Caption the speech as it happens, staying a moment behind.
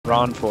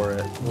Ron for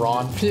it.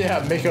 Ron,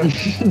 yeah, make a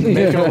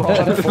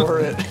Ron for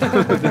it.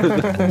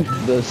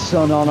 The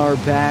sun on our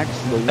backs,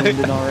 the wind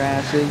in our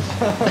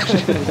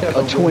asses,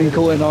 a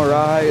twinkle in our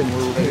eye, and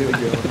we're ready to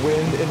go.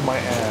 Wind in my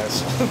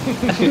ass.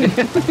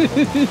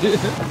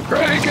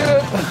 Crank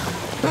it!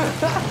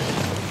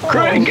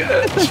 Crank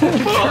it!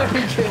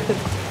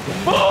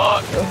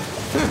 Fuck!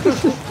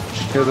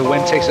 Dude, the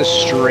wind takes us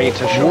straight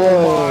to shore.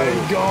 Oh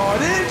my god,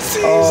 it's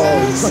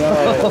seasons!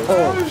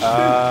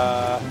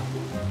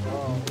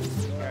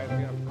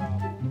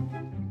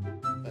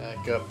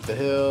 Back up the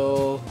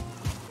hill.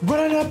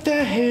 Running up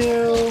that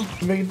hill.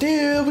 Make a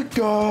deal with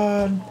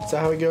God. Is that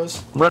how it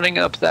goes? Running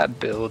up that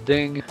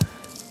building.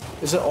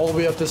 Is it all the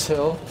way up this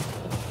hill?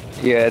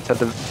 Yeah, it's at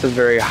the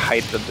very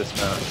height of this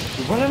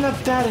mountain. Running up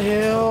that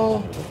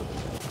hill.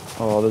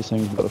 Oh, this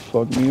thing's about to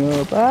fuck me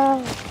up.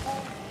 Ah.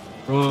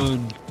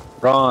 Run.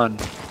 Ron.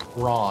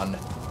 Ron.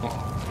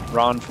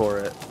 Ron for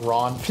it.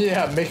 Ron.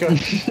 Yeah, make a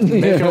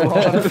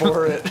Ron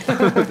for it.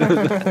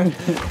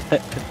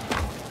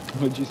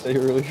 What'd you say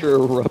earlier?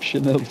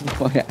 Eruption of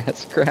my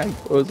ass crack?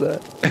 What was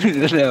that?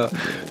 No,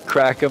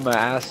 crack of my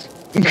ass.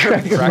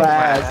 Crack of my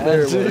ass.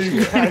 There it was.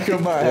 Dude, crack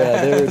of my ass.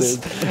 Yeah, there it is.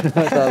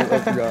 I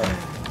forgot.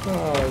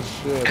 Oh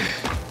shit.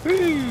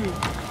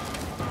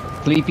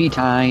 Sleepy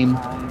time.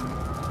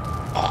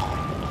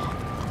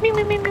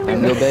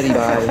 And no Betty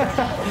bye.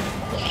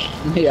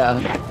 Yeah.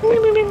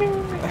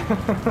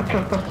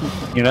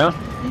 You know?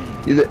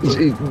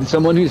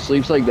 Someone who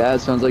sleeps like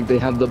that sounds like they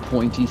have the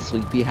pointy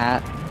sleepy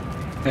hat.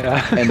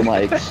 Yeah. And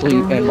like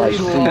sleepy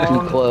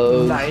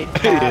clothes. Night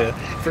hat,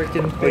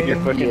 freaking Like thing. you're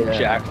fucking Yeah.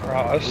 Jack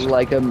Frost.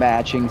 Like a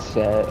matching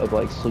set of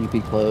like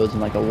sleepy clothes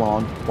and like a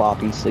long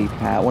floppy sleep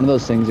hat. One of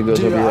those things that goes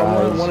Dude, over your I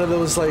want eyes. one of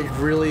those like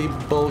really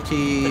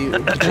bulky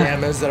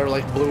pajamas that are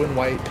like blue and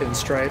white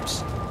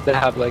pinstripes. That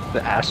have like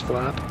the ass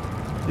flap.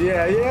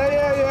 Yeah,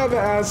 the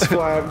ass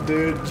flap,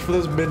 dude. For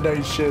those midnight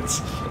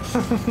shits.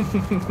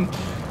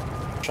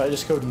 Should I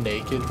just go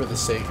naked for the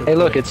sake of Hey,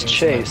 look, putting it's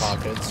things in my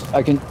Chase. pockets?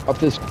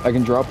 I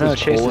can drop No, this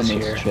Chase hole in is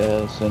this here.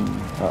 chest and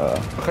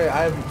Okay,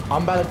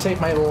 I'm about to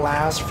take my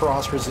last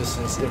frost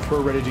resistance if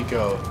we're ready to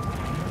go.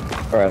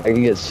 alright, I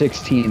can get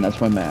 16, that's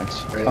my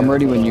max. Right, I'm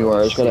ready when you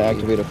are. I just gotta see.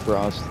 activate a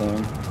frost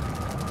thing.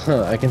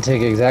 Huh, I can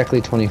take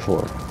exactly 24.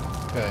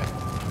 Okay.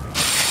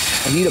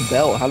 I need a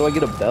belt. How do I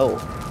get a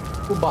belt?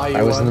 We'll buy you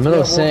I was one. in the middle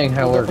Yeah, of saying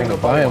how we're definitely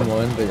gonna buy him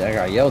one, but I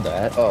got yelled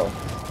at. Oh.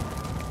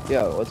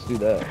 Yeah, let's do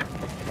that.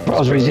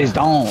 Frost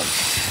resistance.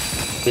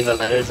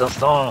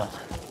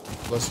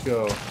 Let's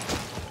go.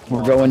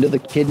 We're going to the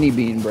kidney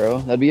bean, bro.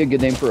 That'd be a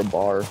good name for a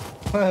bar.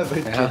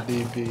 The Yeah.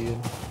 kidney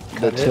bean. The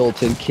Got it.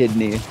 tilted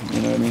kidney.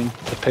 You know what I mean?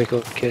 The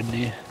pickled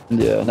kidney.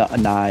 Yeah, not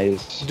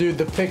nice. Dude,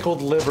 the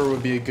pickled liver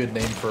would be a good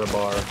name for a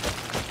bar.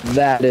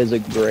 That is a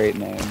great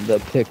name. The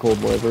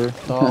pickled liver.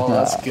 Oh,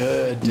 that's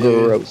good,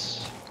 dude.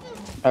 Gross.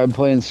 I'm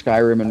playing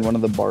Skyrim and one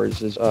of the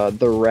bars is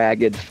the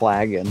Ragged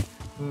Flagon. I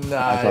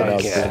thought that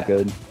was Nice. pretty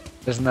good.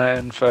 Isn't that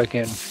in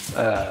fucking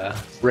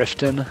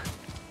Riften?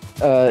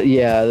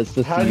 Yeah, that's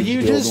the How do Thieves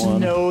you Guild just one.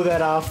 know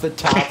that off the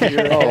top of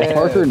your Oh, head?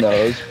 Parker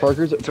knows.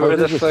 Parker's where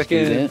the a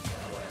fucking- student.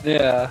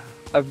 Yeah.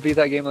 I've beat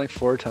that game like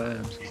 4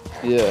 times.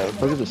 Yeah,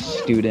 Parker's a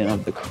student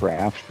of the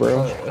craft,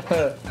 bro.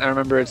 I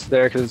remember it's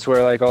there because it's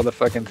where like all the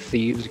fucking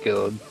Thieves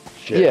Guild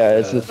shit. Yeah,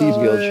 it's the Thieves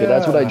Guild shit.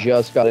 That's what I yeah.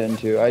 just got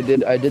into. I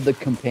did the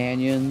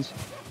Companions,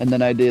 and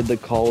then I did the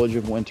College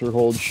of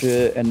Winterhold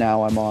shit, and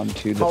now I'm on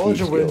to the College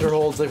Thieves of Guild.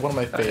 Winterhold's like one of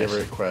my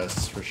favorite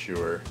quests for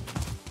sure.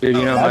 Dude,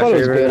 you know I my thought it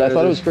was favorite good. I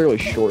thought it is- was fairly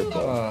short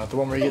though. The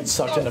one where you get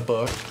sucked in a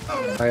book.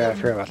 Oh yeah, I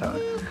forgot about that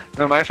one.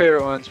 No, my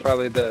favorite one's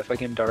probably the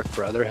fucking Dark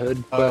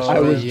Brotherhood. Oh, quest.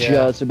 I was yeah.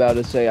 just about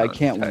to say I Oh,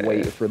 can't tight.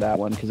 wait for that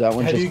one because that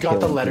one's Have just you got the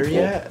killing letter people.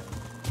 yet?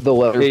 The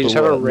letter Yeah, you for just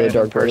have a what? The random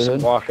Dark person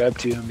Brotherhood? walk up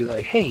to you and be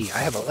like, "Hey, I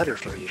have a letter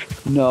for you."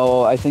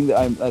 No, I think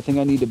I think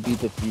I need to beat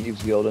the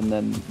Thieves Guild, and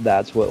then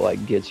that's what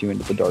like gets you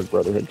into the Dark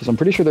Brotherhood because I'm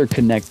pretty sure they're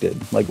connected,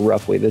 like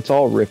roughly. It's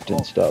all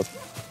Riften stuff.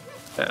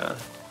 Yeah.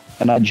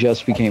 And I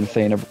just became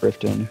Thane of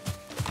Riften.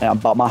 And I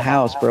bought my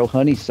house, bro,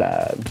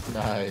 Honeyside.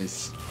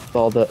 Nice. With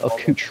all the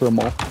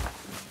accoutrement.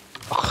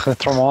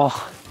 All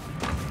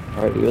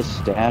Alright, let's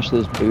stash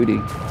this booty.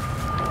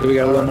 We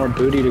got a little more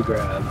booty to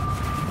grab.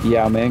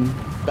 Yao Ming.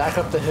 Back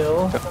up the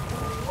hill.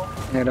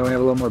 Yeah, don't we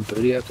have a little more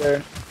booty up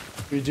there?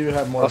 We do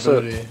have more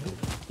Also, booty.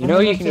 You know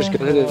you can just go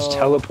to this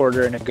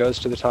teleporter and it goes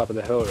to the top of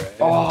the hill, right?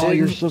 Oh, Didn't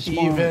you're so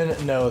smart.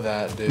 even know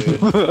that, dude.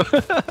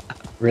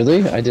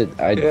 Really? I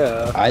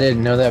Yeah.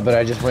 didn't know that, but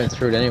I just went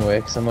through it anyway,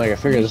 because I'm like, I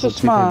figured You're this so will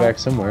take me smart. back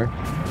somewhere.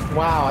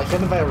 Wow, I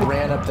can't believe I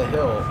ran up the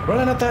hill.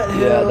 Running up that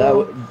hill. Yeah,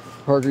 that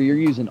Parker, you're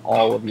using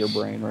all of your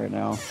brain right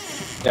now.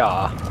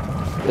 Yeah.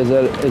 Is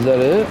that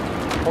it?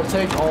 I'll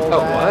take all Oh,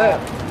 that.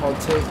 I'll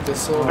take the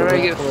silver How did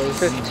I get necklace.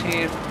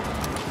 15?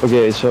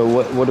 Okay, so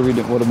what are we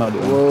doing? What am I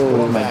doing?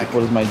 Whoa.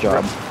 What is my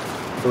job?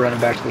 We're running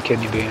back to the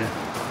kidney bean.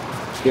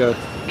 Yo,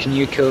 can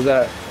you kill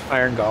that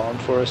iron golem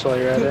for us while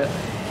you're at it?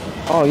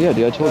 Oh yeah,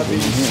 dude, I told That'd you.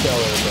 be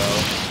stellar,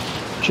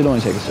 bro. Should only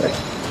take a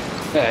second.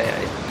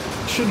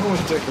 Yeah. Should only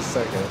take a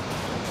second.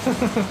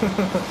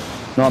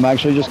 No, I'm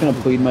actually just gonna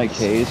plead my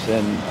case,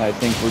 and I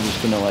think we're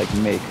just gonna like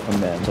make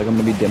amends. Like I'm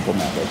gonna be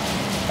diplomatic.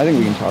 I think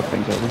we can talk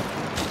things over.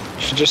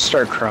 You should just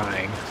start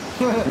crying.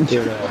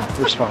 Give it a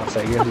response,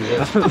 I guess.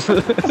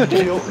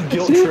 Guilt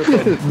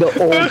tripping.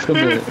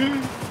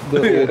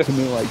 The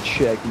ultimate like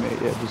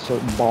checkmate. Yeah, just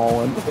start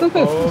bawling.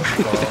 Oh,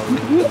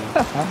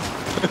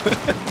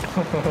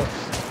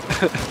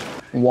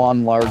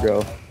 Juan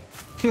Largo.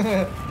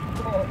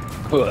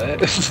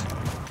 What?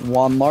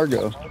 Juan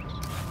Largo.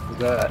 What's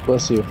that?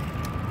 Bless you.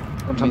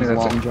 Don't tell me Means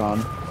that's Long John.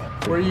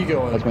 where are you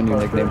going? That's my new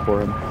Parker? nickname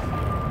for him.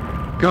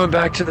 Going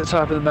back to the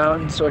top of the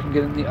mountain so I can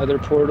get in the other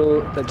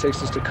portal that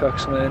takes us to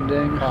Cook's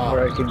Landing, Oh.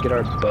 where I can get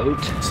our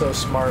boat. So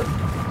smart.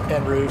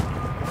 En route.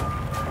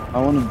 I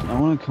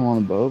wanna come on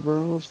the boat,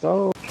 bro. Let's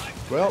go.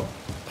 Well,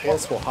 I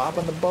guess we'll hop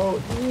on the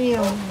boat.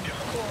 Yeah,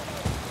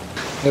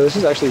 this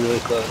is actually really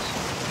close.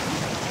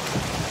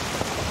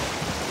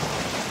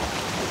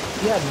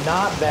 Yeah,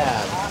 not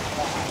bad.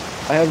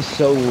 I have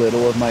so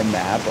little of my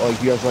map.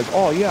 Like you guys are like,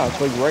 oh yeah, it's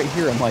like right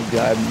here. I'm like, dude,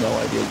 I have no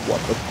idea what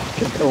the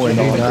fuck is going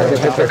Do you on. not bro.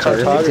 get the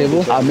cartography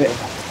table?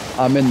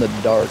 I'm in the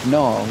dark.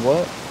 No,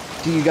 what?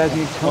 Do you guys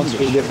need to tell Once me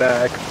we this get shit?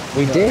 back,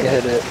 We did.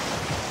 hit it.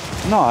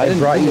 No, I didn't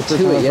brought think you the first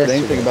to time it I've heard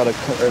anything yesterday. about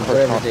a Or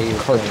whatever day you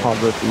were playing.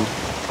 cartography.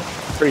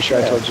 Pretty sure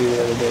I Yeah. told you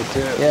the other day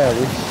too.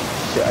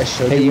 Yeah, I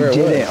showed Hey, you you where it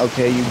didn't. was.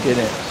 Okay, you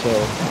didn't. So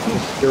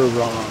You're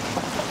wrong.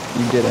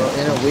 you didn't. Well, in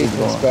a Just week, keep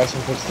when going.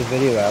 Sebastian puts the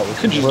video out, we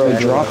can Just Bro, back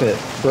drop up. it.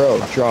 Bro,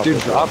 drop Dude,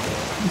 it. drop it.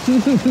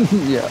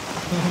 Yeah.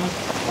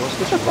 What's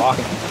this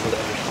rocking over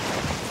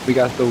there? We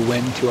got the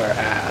wind to our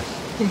ass.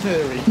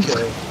 There we go,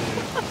 dude.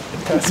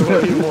 That's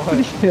what you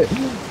want.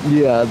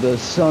 Yeah, the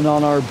sun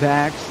on our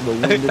backs, the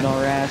wind in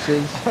our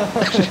asses,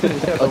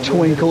 Yeah, a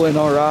twinkle in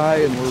our eye,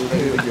 and we're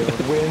ready to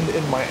go. Wind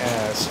in my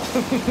ass.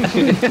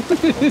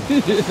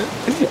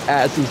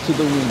 Asses to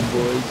the wind,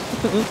 boys.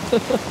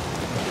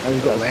 I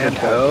just got Land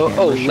stuck on ho.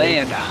 camera Oh, shit.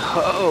 land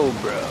ho,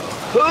 bro.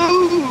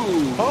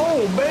 Ho!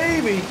 Oh,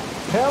 baby!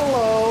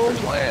 Hello!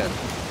 Where's land?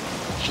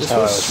 This how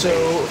I was was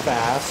so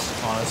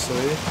fast,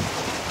 honestly.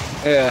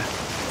 Yeah.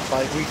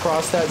 Like, we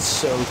crossed that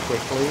so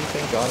quickly.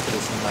 Thank God for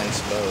this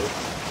nice boat.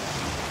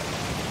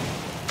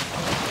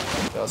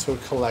 Yeah, let's go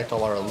collect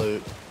all our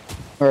loot.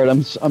 All right,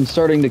 I'm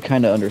starting to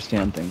kind of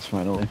understand things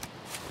finally.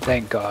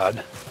 Thank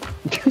God.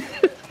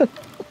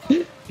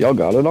 Y'all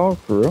got it all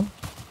for real?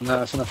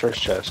 No, it's in the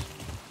first chest.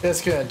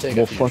 It's gonna take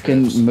Well, a few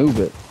fucking trips. move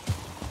it.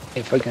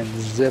 If I can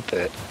zip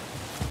it.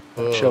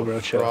 Oh, chill, bro,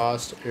 chill.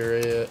 Frost,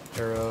 area,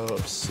 arrow,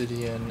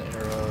 obsidian,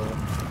 arrow.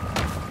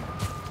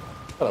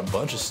 Got a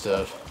bunch of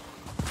stuff.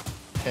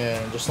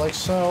 And just like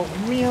so,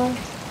 meow.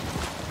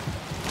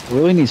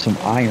 Really need some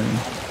iron.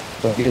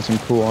 So I can get some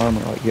cool armor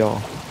like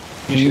y'all.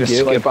 You Can should just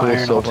get, skip cool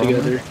iron silver armor?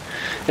 altogether.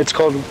 It's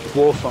called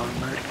wolf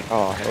armor.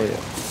 Oh, hell yeah.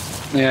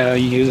 Yeah,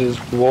 he uses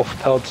wolf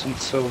pelts and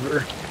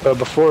silver. But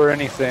before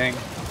anything,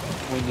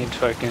 we need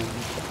fucking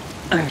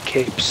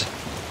capes.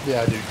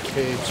 Yeah, dude,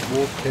 capes,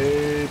 wolf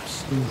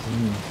capes.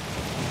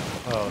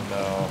 Oh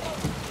no.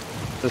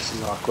 This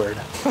is awkward.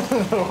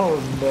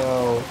 Oh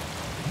no.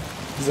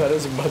 Is that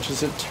as much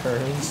as it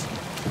turns?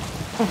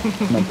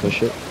 I'm gonna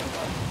push it.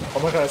 Oh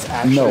my god, it's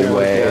actually No working.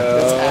 way.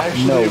 It's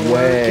actually No working.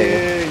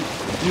 way.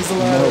 Use the No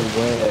ladder.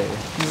 way.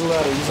 Use the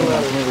ladder. Use the Come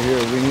ladder. over here.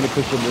 We need to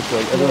push it this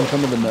way. Everyone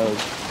come to the nose.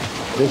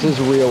 This is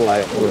real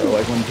life, bro.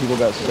 Like when people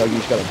got stuck, you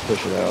just gotta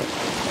push it out.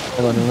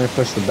 Hold on, you want me to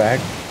push the back?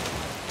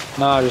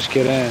 No, just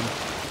get in.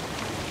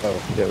 Oh,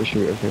 yeah, we should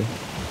be okay.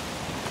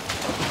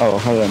 Oh,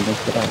 how did I miss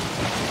that?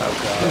 Oh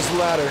god. Use the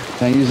ladder.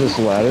 Can I use this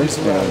ladder? Use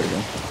the Yeah, ladder. there we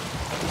go.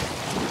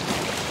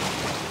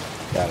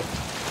 Got it.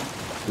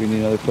 Do we need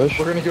another push?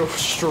 We're gonna go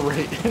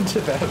straight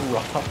into that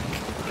rock.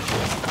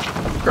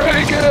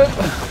 Crank it!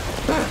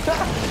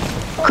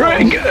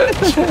 Crank it!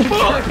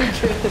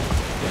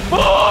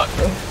 Fuck!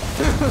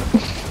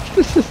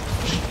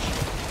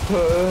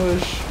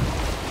 Push.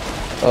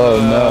 Oh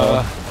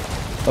no.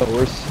 Oh,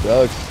 we're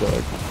stuck.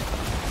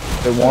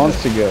 It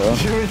wants to go.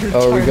 You and your Oh,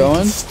 are we tiny,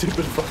 going?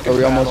 Stupid fucking Are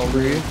we almost paddle.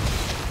 free?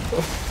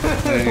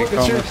 Look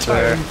at your almost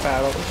there. tiny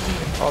paddle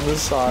on the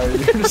side.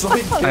 You're just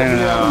like, get I me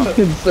know. out.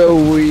 It's so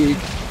weak.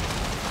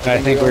 I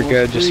think we're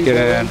good. Just get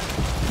in.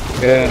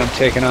 Good, I'm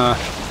taking off.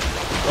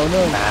 Oh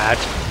no. Matt.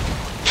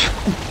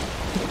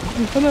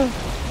 Oh no.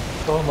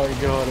 Oh my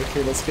god.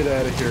 Okay, let's get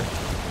out of here.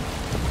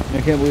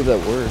 I can't believe that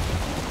worked.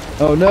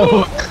 Oh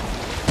no.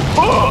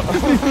 Oh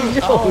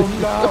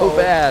no. So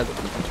bad.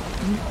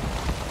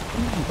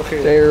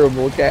 Okay.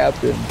 Terrible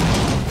captain.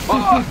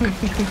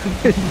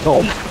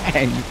 Oh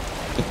bang.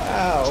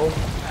 Ow.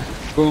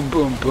 Boom,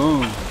 boom,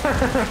 boom.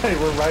 Alright,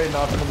 we're riding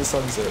off into the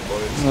sunset,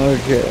 boys.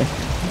 Okay.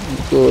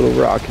 It's a little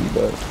rocky,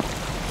 but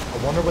I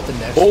wonder what the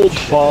next Old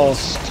ship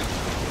Fast. is.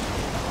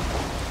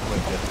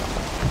 Wicked.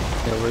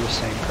 Yeah, we're the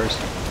same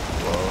person.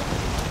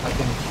 Whoa. I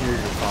can hear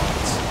your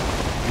thoughts.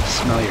 I can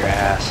smell your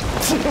ass.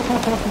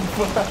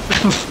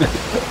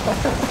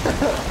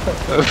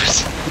 Oops.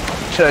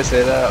 Should I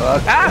say that out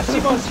loud? Ah, sea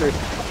monster!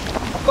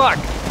 Fuck!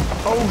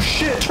 Oh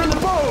shit! Turn the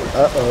boat!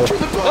 Uh-oh. Turn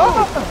the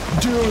boat!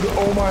 Dude,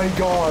 oh my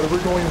god,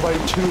 we're going right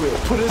to it.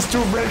 Put us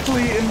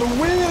directly in the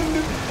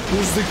wind!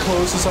 This is the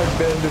closest I've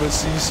been to a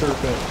sea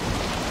serpent.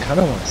 Kind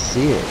of want to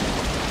see it.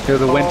 Dude,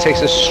 the wind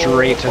takes us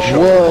straight to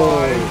shore. Oh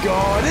my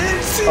god,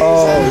 it's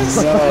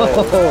Jesus!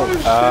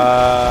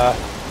 Oh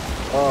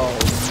Oh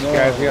no.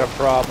 Guys, we got a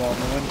problem.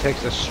 The wind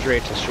takes us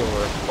straight to shore.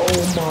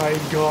 Oh my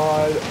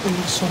god,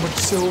 there's so much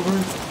silver.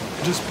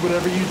 Just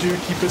whatever you do,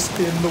 keep us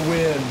in the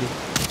wind.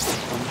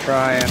 I'm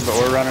trying, but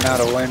we're running out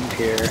of wind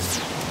here.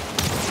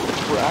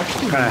 We're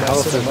actually What kind of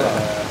health messing is them up.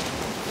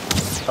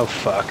 that? Oh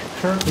fuck.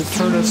 Turn us.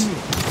 Turn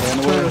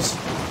us.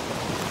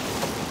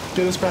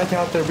 Get us back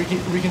out there. We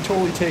can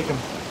totally take him.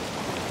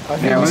 I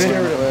think we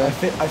scared him.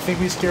 I think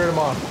we scared him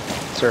off.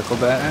 Circle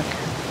back.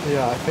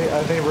 Yeah, I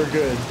think we're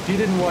good. He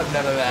didn't want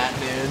none of that,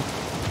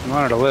 dude. We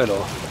wanted a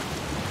little.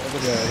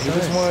 Yeah,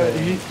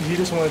 he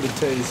just wanted to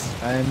taste.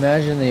 I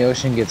imagine the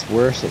ocean gets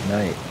worse at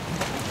night.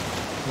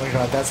 Oh my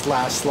god, that's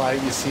last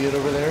light. You see it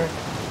over there?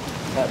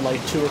 At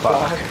like 2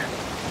 o'clock?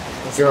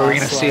 That's Yo, are we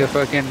last gonna see a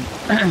light.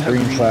 fucking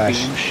Green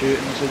flash. beam shoot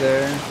into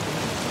there?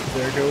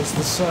 There goes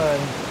the sun.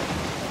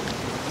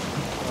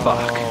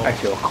 Fuck, Oh, I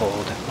feel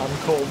cold. I'm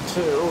cold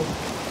too.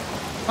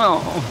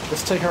 Oh.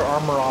 Let's take our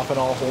armor off and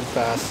I'll hold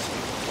fast.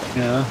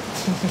 Yeah.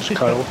 Just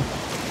cuddle.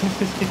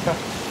 Yeah.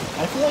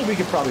 I feel like we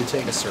could probably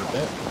take a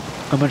serpent.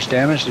 How much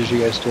damage did you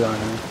guys do on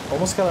her?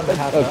 Almost got him to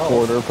half A health.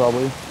 quarter,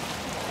 probably.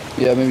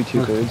 Yeah, maybe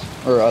 2/3.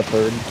 Or a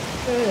third.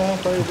 Yeah,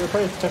 probably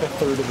took a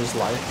third of his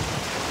life.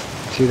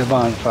 See the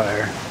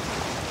bonfire.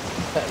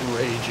 That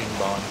raging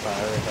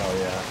bonfire, hell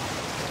yeah.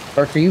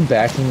 Park, are you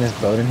backing this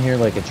boat in here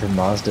like it's your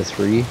Mazda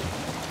 3?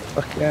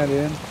 Fuck yeah,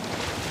 dude.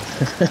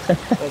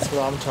 That's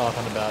what I'm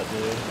talking about,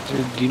 dude.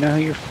 Dude, do you know who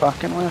you're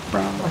fucking with,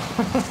 bro?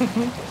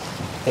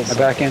 I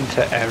back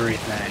into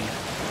everything.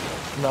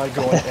 I'm not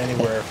going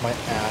anywhere if my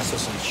ass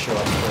doesn't show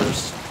up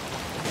first.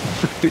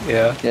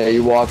 Yeah. Yeah,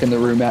 you walk in the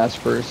room ass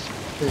first.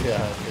 Yeah,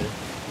 dude.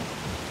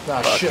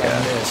 Ah, Fuck shit, yeah. I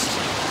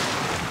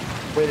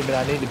missed. Wait a minute,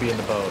 I need to be in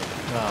the boat.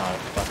 Ah, I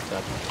fucked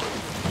up.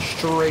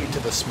 Straight to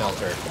the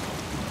smelter.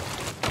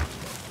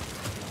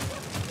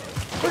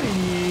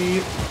 Pretty.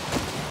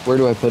 Where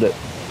do I put it?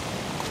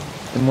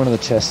 In one of the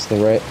chests to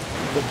the right.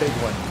 The big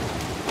one.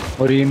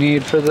 What do you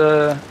need for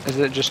the... Is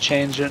it just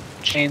chains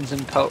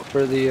and pelt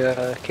for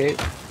the cape?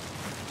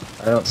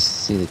 I don't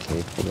see the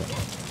cape. Hold on.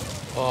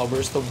 Oh,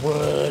 where's the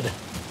wood?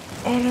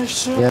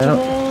 Yeah,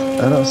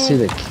 I don't see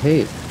the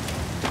cape.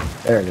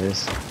 There it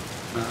is.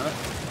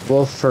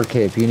 Wolf fur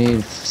cape. You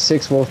need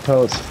 6 wolf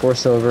pelts, 4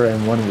 silver,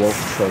 and 1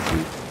 wolf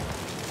trophy.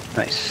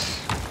 Nice.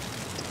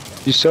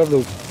 You still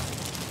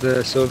have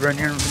the silver in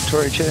your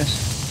inventory,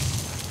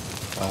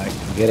 Chase? I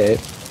can get it.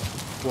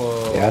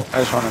 Whoa. Yeah. I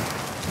just want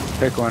to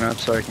pick one up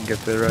so I can get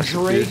the rest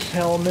Drake of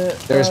helmet.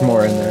 There's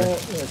more in there.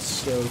 That's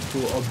so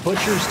cool. A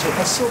butcher's tape,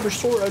 a silver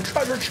sword, a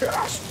treasure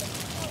chest.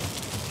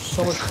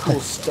 So much cool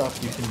stuff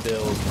you can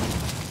build.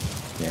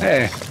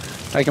 Hey,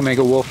 I can make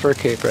a wolf fur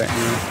cape right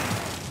now.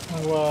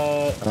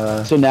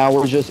 What? So now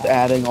we're just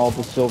adding all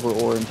the silver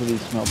ore into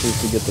these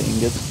smelters to get the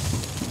ingots.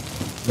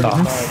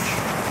 Pretty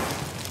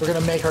much. We're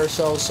gonna make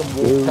ourselves some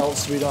wolf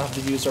pelts so we don't have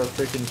to use our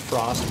freaking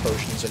frost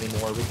potions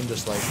anymore. We can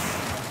just like,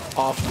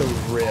 off the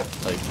rip,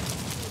 like,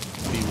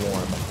 be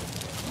warm.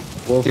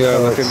 Wolf Yeah,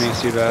 pelts, look at me,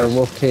 or Seabass.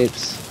 wolf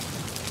capes.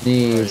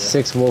 Need Oh, yeah.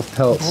 6 wolf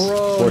pelts, Bro,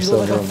 4 you look silver,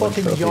 like a and 1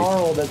 fucking trophy.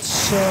 Jarl that's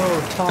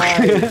so tight.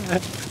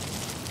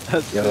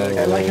 That's Yo. sick.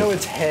 I like how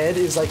its head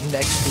is like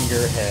next to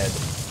your head.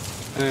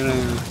 I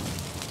know.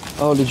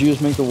 Oh, did you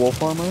just make the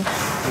wolf armor?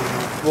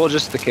 Well,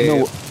 just the cape.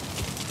 No.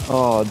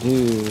 Oh,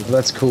 dude.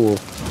 That's cool.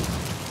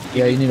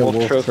 Yeah, you need a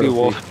wolf trophy.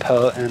 wolf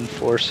pelt, and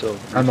 4 silver.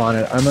 I'm on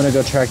it. I'm gonna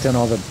go track down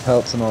all the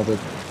pelts and all the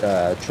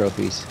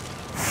trophies.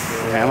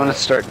 Yeah, I'm gonna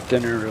start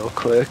dinner real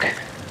quick.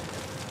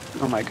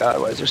 Oh my god,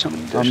 why is there so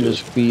many dishes? I'm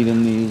just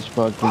feeding these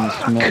fucking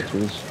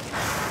smelters.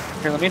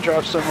 Here, let me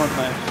drop some of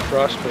my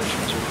frost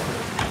potions real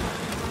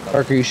quick.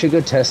 Parker, you should go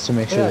test to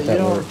make sure Yeah, that you that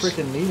don't works.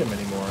 freaking need them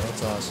anymore.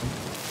 That's awesome.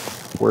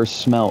 We're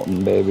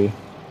smelting, baby.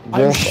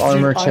 Wolf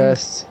armor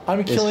chest. I'm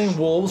is killing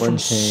wolves from 1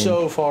 chain.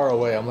 so far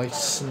away. I'm like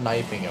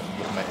sniping them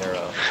with my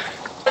arrow.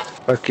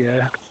 Fuck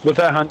yeah. With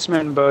that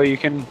huntsman bow, you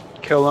can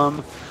kill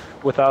them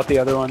without the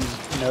other ones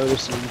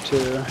noticing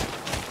too.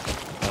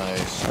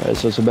 Nice. Alright,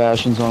 so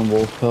Sebastian's on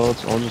wolf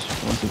pelts. I'll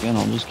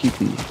just keep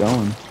these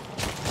going.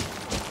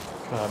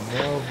 God,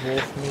 more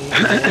wolf meat,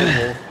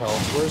 more wolf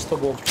health. Where's the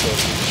wolf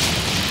trophies?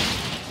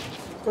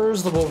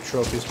 Where's the wolf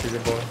trophies for your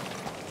boy?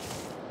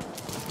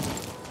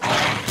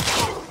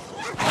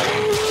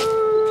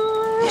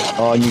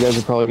 Oh, and you guys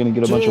are probably gonna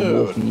get a bunch of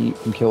wolf Dude. meat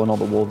from killing all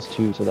the wolves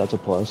too, so that's a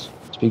plus.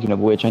 Speaking of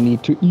which, I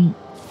need to eat.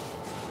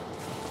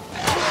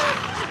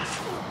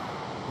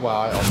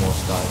 Wow, I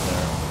almost died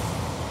there.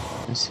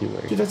 Let's see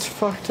where. Dude, that's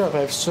fucked up. I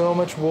have so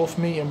much wolf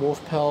meat and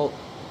wolf pelt.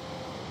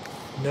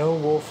 No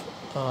wolf,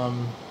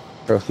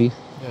 Trophy.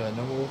 yeah,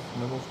 no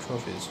wolf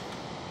trophies.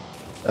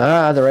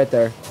 Ah, they're right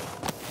there.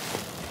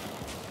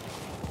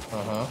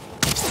 Uh-huh.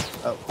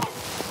 Oh.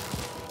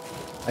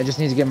 I just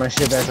need to get my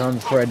shit back on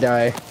before I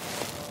die.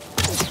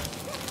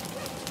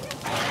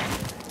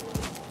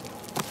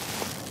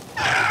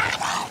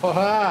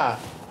 Ha!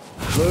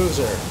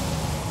 Loser.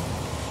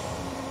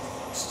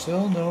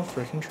 Still no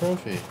freaking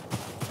trophy.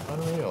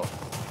 Unreal.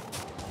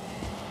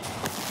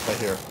 Right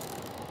here.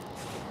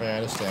 Yeah, I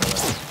understand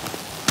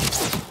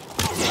that.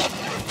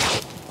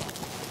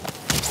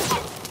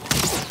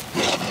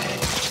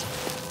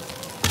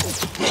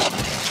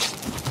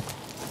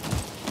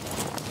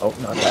 Oh,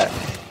 not that.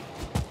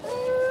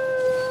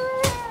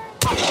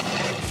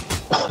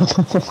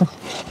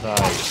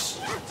 Nice.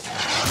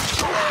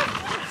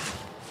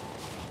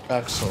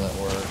 Excellent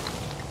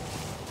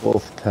work.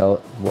 Wolf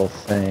pelt,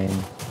 wolf fang.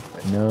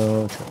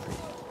 No trophy.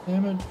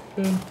 Damn it,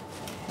 good.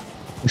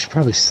 We should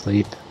probably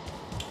sleep.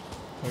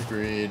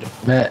 Agreed.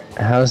 Matt,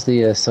 how's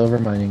the silver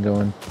mining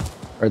going?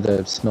 Or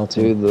the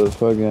smelting? Dude, the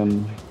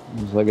fucking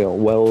there's like a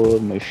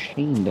well-oiled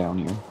machine down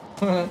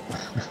here.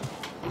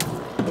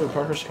 Dude,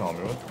 Parker's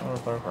calling me.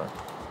 What? Parker.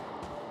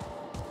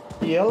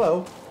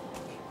 Yellow.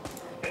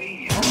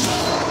 Hey,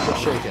 What's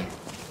shaking?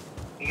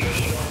 you guys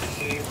should all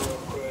save real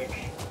quick.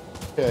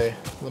 Okay,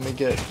 let me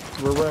get.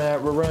 We're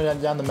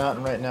running down the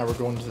mountain right now. We're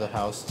going to the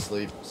house to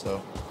sleep.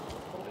 So.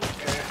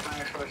 Okay, my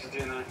Xbox is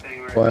doing that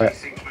thing where What? it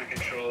resynced my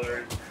controller,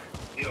 and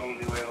the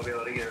only way I'll be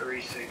able to get it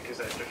resynced is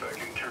after I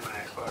can turn my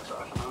Xbox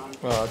off and on.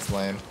 Oh, that's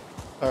lame.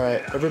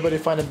 Alright, everybody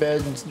find a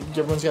bed and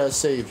everyone's gotta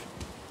save.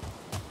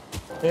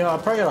 You know,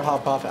 I'm probably gonna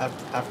hop off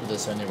after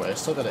this anyway. I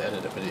still gotta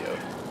edit a video.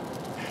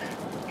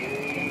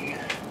 Yay.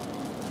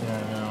 Yeah,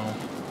 I know.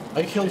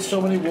 I killed so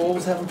many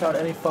wolves, haven't found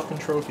any fucking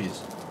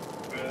trophies.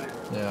 Really?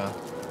 Yeah.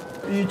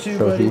 You too,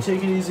 Trophy. buddy.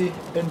 Take it easy.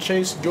 And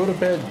Chase, go to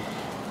bed.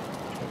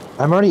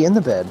 I'm already in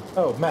the bed.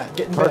 Oh, Matt,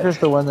 get in Parker's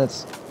bed. the one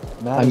that's...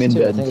 Matt I'm is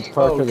in too. I bed. think it's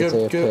Parker Oh, that's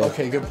good, AFK. good.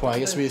 Okay, good point. I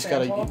guess we just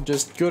gotta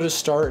just go to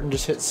start and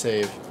just hit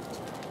save.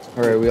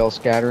 All right, we all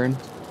scattering.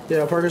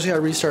 Yeah, Parker's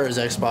gotta restart his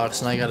Xbox,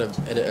 and I gotta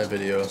edit a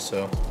video.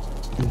 So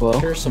Well,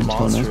 here's some until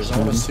monsters. next I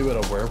want to time. see what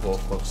a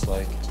werewolf looks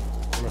like.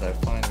 Where would I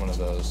find one of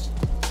those?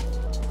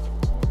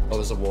 Oh,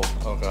 there's a wolf.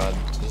 Oh god,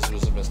 this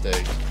was a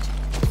mistake.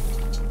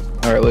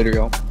 All right, later,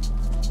 y'all.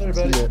 Later,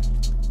 buddy. See ya.